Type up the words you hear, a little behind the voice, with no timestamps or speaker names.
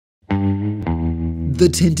the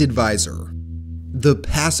tinted visor, the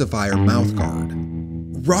pacifier mouthguard,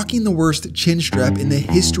 rocking the worst chin strap in the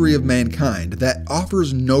history of mankind that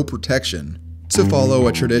offers no protection, to follow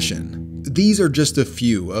a tradition. These are just a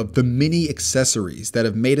few of the many accessories that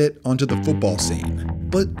have made it onto the football scene.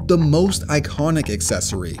 But the most iconic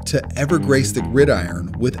accessory to ever grace the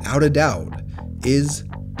gridiron, without a doubt, is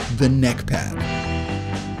the neck pad.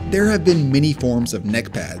 There have been many forms of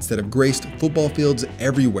neck pads that have graced football fields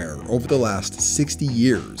everywhere over the last 60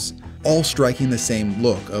 years, all striking the same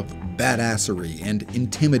look of badassery and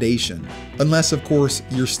intimidation, unless of course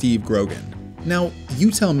you're Steve Grogan. Now,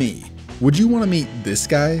 you tell me, would you want to meet this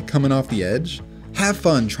guy coming off the edge? Have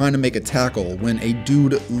fun trying to make a tackle when a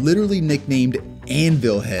dude literally nicknamed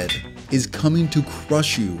Anvil Head is coming to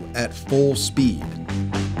crush you at full speed.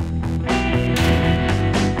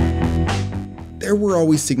 There were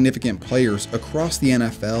always significant players across the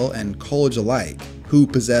NFL and college alike who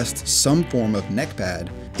possessed some form of neck pad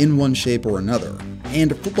in one shape or another,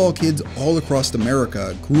 and football kids all across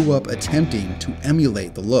America grew up attempting to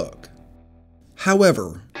emulate the look.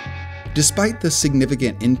 However, despite the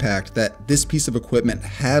significant impact that this piece of equipment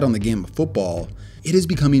had on the game of football, it is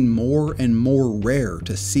becoming more and more rare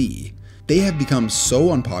to see. They have become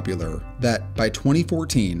so unpopular that by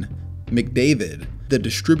 2014, McDavid, the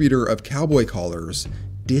distributor of Cowboy Collars,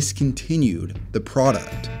 discontinued the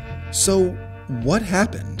product. So what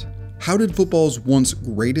happened? How did football's once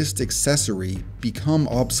greatest accessory become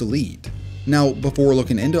obsolete? Now, before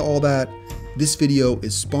looking into all that, this video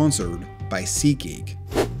is sponsored by SeatGeek.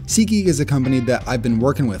 SeatGeek is a company that I've been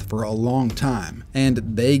working with for a long time, and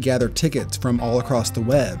they gather tickets from all across the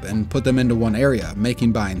web and put them into one area,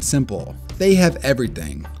 making buying simple. They have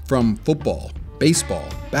everything from football, baseball,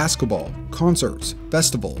 basketball, concerts,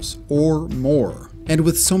 festivals, or more. And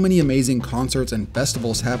with so many amazing concerts and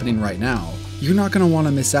festivals happening right now, you're not going to want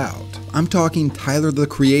to miss out. I'm talking Tyler the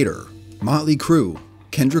Creator, Motley Crue,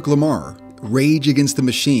 Kendrick Lamar, Rage Against the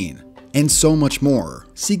Machine, and so much more.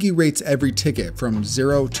 SeatGeek rates every ticket from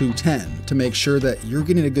 0 to 10 to make sure that you're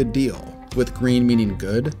getting a good deal, with green meaning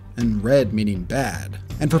good and red meaning bad.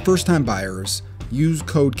 And for first-time buyers, use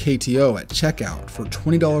code KTO at checkout for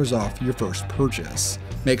 $20 off your first purchase.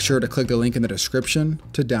 Make sure to click the link in the description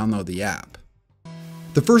to download the app.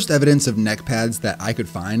 The first evidence of neck pads that I could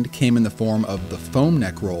find came in the form of the foam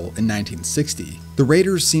neck roll in 1960. The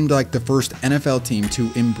Raiders seemed like the first NFL team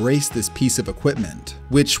to embrace this piece of equipment,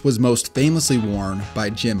 which was most famously worn by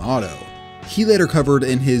Jim Otto. He later covered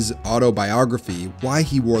in his autobiography why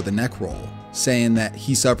he wore the neck roll, saying that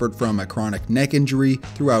he suffered from a chronic neck injury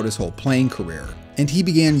throughout his whole playing career, and he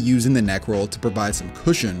began using the neck roll to provide some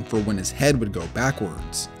cushion for when his head would go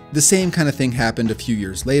backwards. The same kind of thing happened a few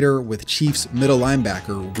years later with Chiefs middle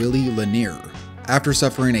linebacker Willie Lanier. After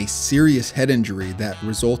suffering a serious head injury that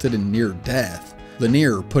resulted in near death,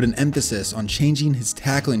 Lanier put an emphasis on changing his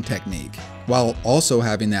tackling technique, while also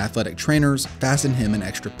having the athletic trainers fasten him an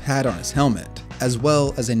extra pad on his helmet, as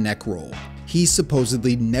well as a neck roll. He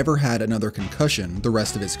supposedly never had another concussion the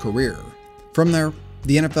rest of his career. From there,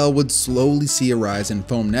 the NFL would slowly see a rise in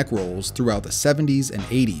foam neck rolls throughout the 70s and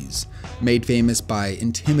 80s, made famous by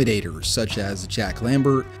intimidators such as Jack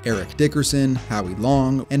Lambert, Eric Dickerson, Howie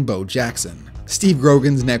Long, and Bo Jackson. Steve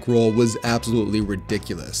Grogan's neck roll was absolutely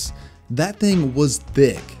ridiculous. That thing was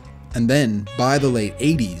thick. And then, by the late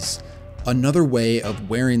 80s, another way of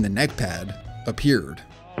wearing the neck pad appeared.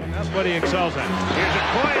 That's what he excels at. Here's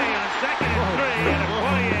Okoye on second and 3, and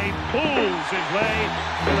Okoye pulls his way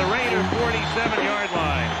to the Raider 47-yard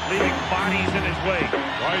line, leaving bodies in his wake.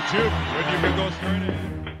 Why juke when you can go straight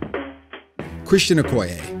in? Christian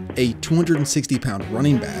Okoye, a 260-pound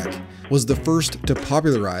running back, was the first to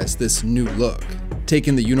popularize this new look,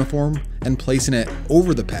 taking the uniform and placing it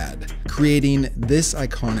over the pad, creating this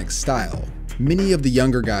iconic style. Many of the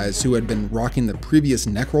younger guys who had been rocking the previous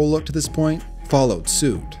neck roll look to this point followed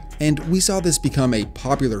suit, and we saw this become a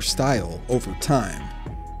popular style over time.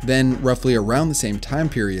 Then, roughly around the same time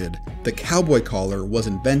period, the cowboy collar was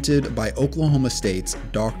invented by Oklahoma State's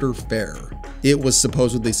Dr. Fair. It was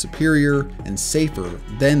supposedly superior and safer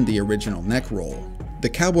than the original neck roll. The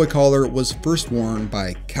cowboy collar was first worn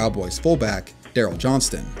by Cowboys fullback Daryl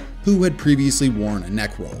Johnston, who had previously worn a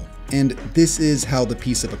neck roll, and this is how the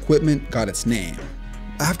piece of equipment got its name.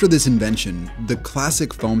 After this invention, the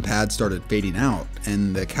classic foam pad started fading out,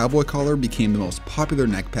 and the cowboy collar became the most popular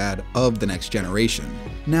neck pad of the next generation.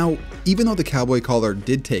 Now, even though the cowboy collar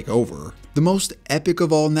did take over, the most epic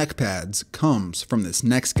of all neck pads comes from this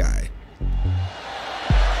next guy.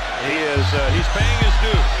 He's paying his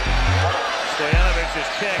due. Stojanovich's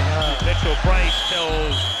kick. Mitchell Price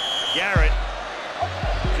tells Garrett,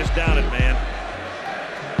 just down it, man.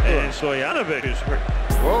 And Stojanovic is hurt.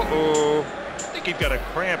 Whoa-oh. I think he's got a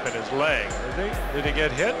cramp in his leg. Did he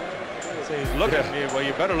get hit? So he's looking. Yeah. Well,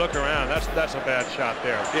 you better look around. That's a bad shot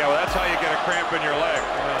there. Yeah, well, that's how you get a cramp in your leg.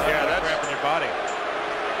 Yeah, that's a cramp in your body.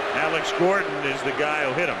 Alex Gordon is the guy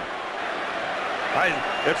who hit him.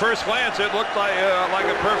 At first glance, it looked like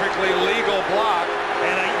a perfectly legal block.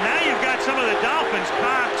 And now you've got some of the Dolphins,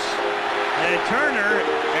 Cox and Turner,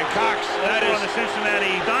 and Cox. That is on the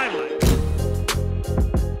Cincinnati sideline.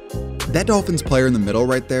 That Dolphins player in the middle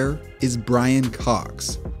right there is Brian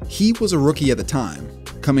Cox. He was a rookie at the time,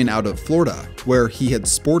 coming out of Florida, where he had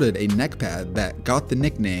sported a neck pad that got the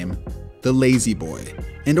nickname the Lazy Boy.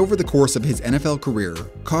 And over the course of his NFL career,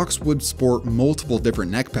 Cox would sport multiple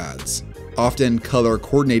different neck pads, often color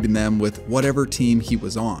coordinating them with whatever team he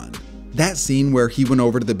was on. That scene where he went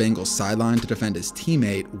over to the Bengals sideline to defend his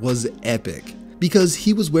teammate was epic, because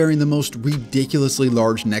he was wearing the most ridiculously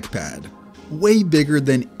large neck pad, way bigger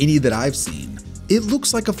than any that I've seen. It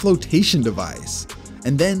looks like a flotation device.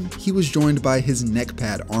 And then he was joined by his neck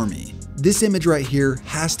pad army. This image right here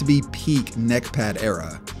has to be peak neck pad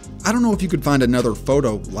era. I don't know if you could find another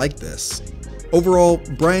photo like this. Overall,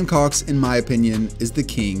 Brian Cox, in my opinion, is the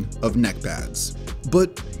king of neck pads.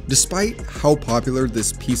 But despite how popular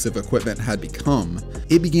this piece of equipment had become,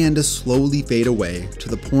 it began to slowly fade away to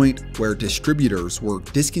the point where distributors were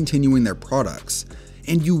discontinuing their products,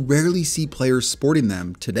 and you rarely see players sporting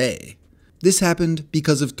them today. This happened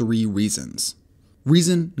because of 3 reasons.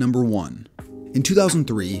 Reason number 1. In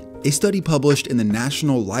 2003, a study published in the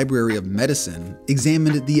National Library of Medicine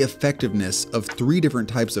examined the effectiveness of 3 different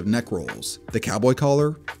types of neck rolls: the Cowboy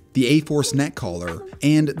Collar, the A-Force neck collar,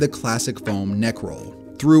 and the classic foam neck roll.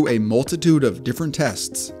 Through a multitude of different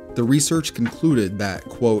tests, the research concluded that,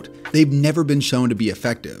 quote, they've never been shown to be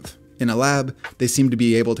effective. In a lab, they seem to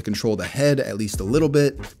be able to control the head at least a little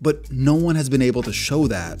bit, but no one has been able to show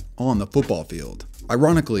that on the football field.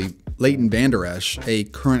 Ironically, Leighton Vander Esch, a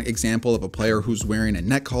current example of a player who's wearing a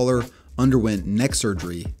neck collar, underwent neck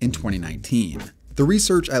surgery in 2019. The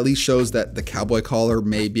research at least shows that the Cowboy Collar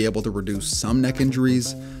may be able to reduce some neck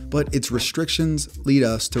injuries, but its restrictions lead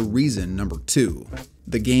us to reason number 2.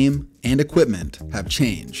 The game and equipment have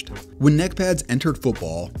changed. When neck pads entered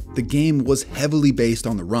football, the game was heavily based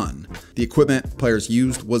on the run. The equipment players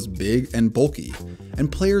used was big and bulky,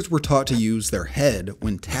 and players were taught to use their head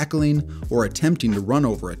when tackling or attempting to run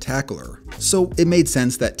over a tackler. So it made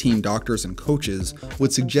sense that team doctors and coaches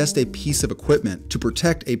would suggest a piece of equipment to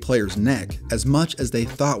protect a player's neck as much as they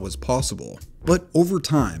thought was possible. But over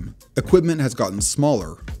time, equipment has gotten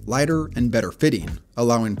smaller, lighter, and better fitting,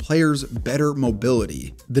 allowing players better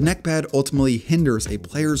mobility. The neck pad ultimately hinders a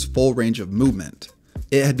player's full range of movement.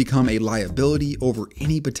 It had become a liability over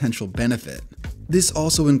any potential benefit. This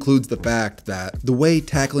also includes the fact that the way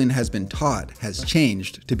tackling has been taught has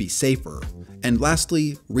changed to be safer. And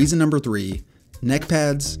lastly, reason number 3, neck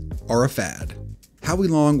pads are a fad. Howie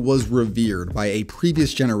Long was revered by a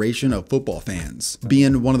previous generation of football fans,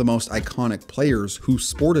 being one of the most iconic players who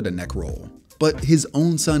sported a neck roll. But his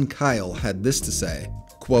own son Kyle had this to say,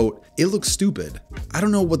 quote, "It looks stupid. I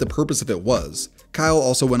don't know what the purpose of it was." Kyle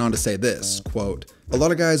also went on to say this, quote, "A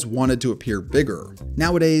lot of guys wanted to appear bigger.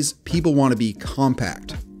 Nowadays, people want to be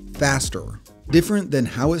compact, faster." Different than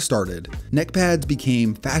how it started, neck pads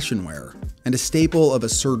became fashion wear and a staple of a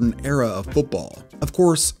certain era of football. Of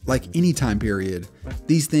course, like any time period,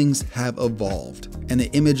 these things have evolved, and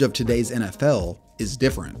the image of today's NFL is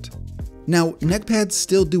different. Now, neck pads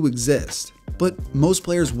still do exist, but most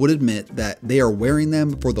players would admit that they are wearing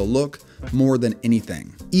them for the look more than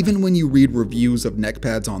anything. Even when you read reviews of neck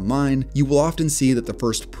pads online, you will often see that the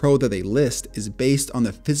first pro that they list is based on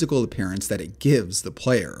the physical appearance that it gives the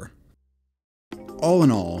player. All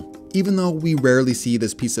in all, even though we rarely see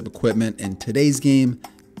this piece of equipment in today's game,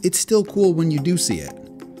 it's still cool when you do see it.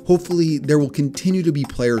 Hopefully, there will continue to be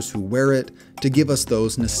players who wear it to give us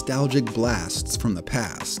those nostalgic blasts from the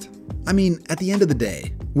past. I mean, at the end of the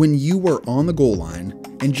day, when you are on the goal line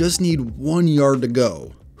and just need 1 yard to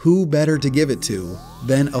go, who better to give it to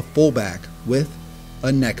than a fullback with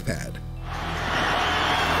a neck pad?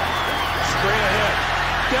 Straight ahead.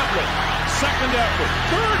 Devlin. Second effort.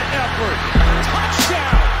 Third effort.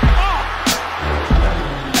 Touchdown. Oh!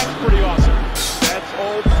 That's pretty awesome. That's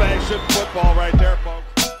old-fashioned football right there.